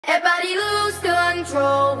Everybody lose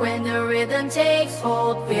control when the rhythm takes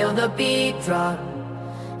hold. Feel the beat drop,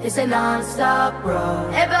 it's a non-stop roll.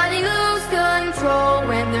 Everybody lose control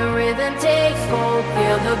when the rhythm takes hold.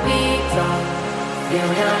 Feel the beat drop, feel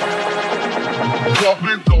the Drop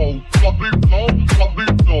it low, drop it low, drop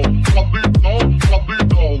it low, drop it low, drop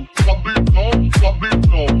it low, drop it low, drop it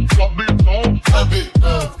low, drop it low, drop it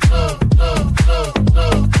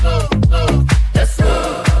Let's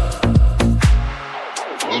go.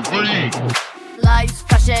 Agree. Lights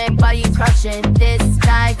flashing, body crushing. This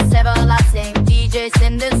night's everlasting. DJs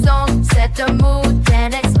in the zone, set the mood,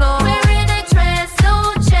 then explode. We're in a trance,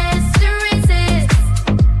 no chance to resist.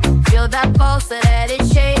 Feel that pulse, let it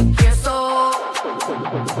shake your soul.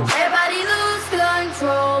 Everybody lose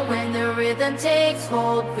control when the rhythm takes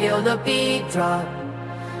hold. Feel the beat drop,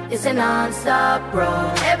 it's a non-stop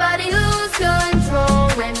roll. Everybody lose control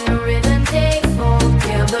when the rhythm takes hold.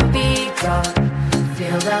 Feel the beat drop,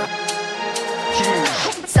 feel the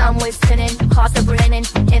sound waves spinning, hearts are burning.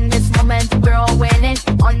 In this moment, we're all winning.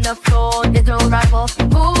 On the floor, there's no rival.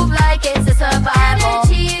 Move like it's a survival.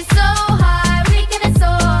 Energy is so high, we can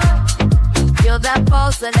soar. Feel that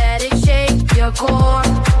pulse and let it shake your core.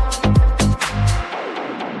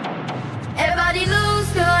 Everybody lose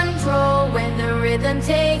control when the rhythm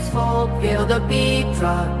takes hold. Feel the beat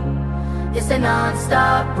drop, it's a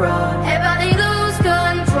non-stop roll. Everybody lose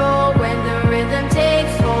control when the rhythm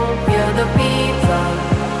takes hold. Feel the beat drop.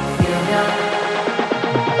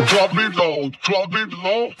 Drop it low, drop it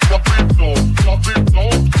low, drop it low, drop it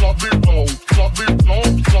low, drop it low, drop it low,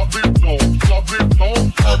 drop it low, drop it low,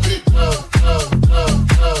 drop it low.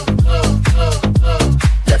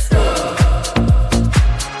 Let's go.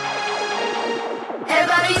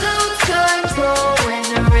 Everybody lose control when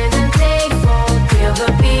the rhythm takes hold. Feel the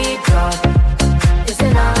beat drop, it's a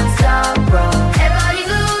non-stop roll. Everybody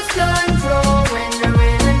lose control when the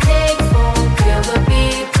rhythm takes hold. Feel the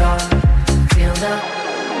beat drop, feel the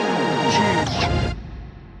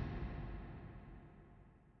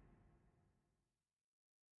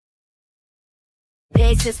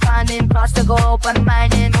bass is finding fast to go open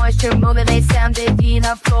mind and moisture moving. They sound the beat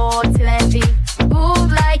on floor till empty.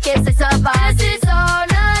 Move like it's a survival. This is all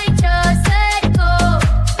night, just let go.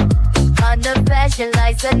 Under pressure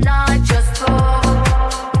like a non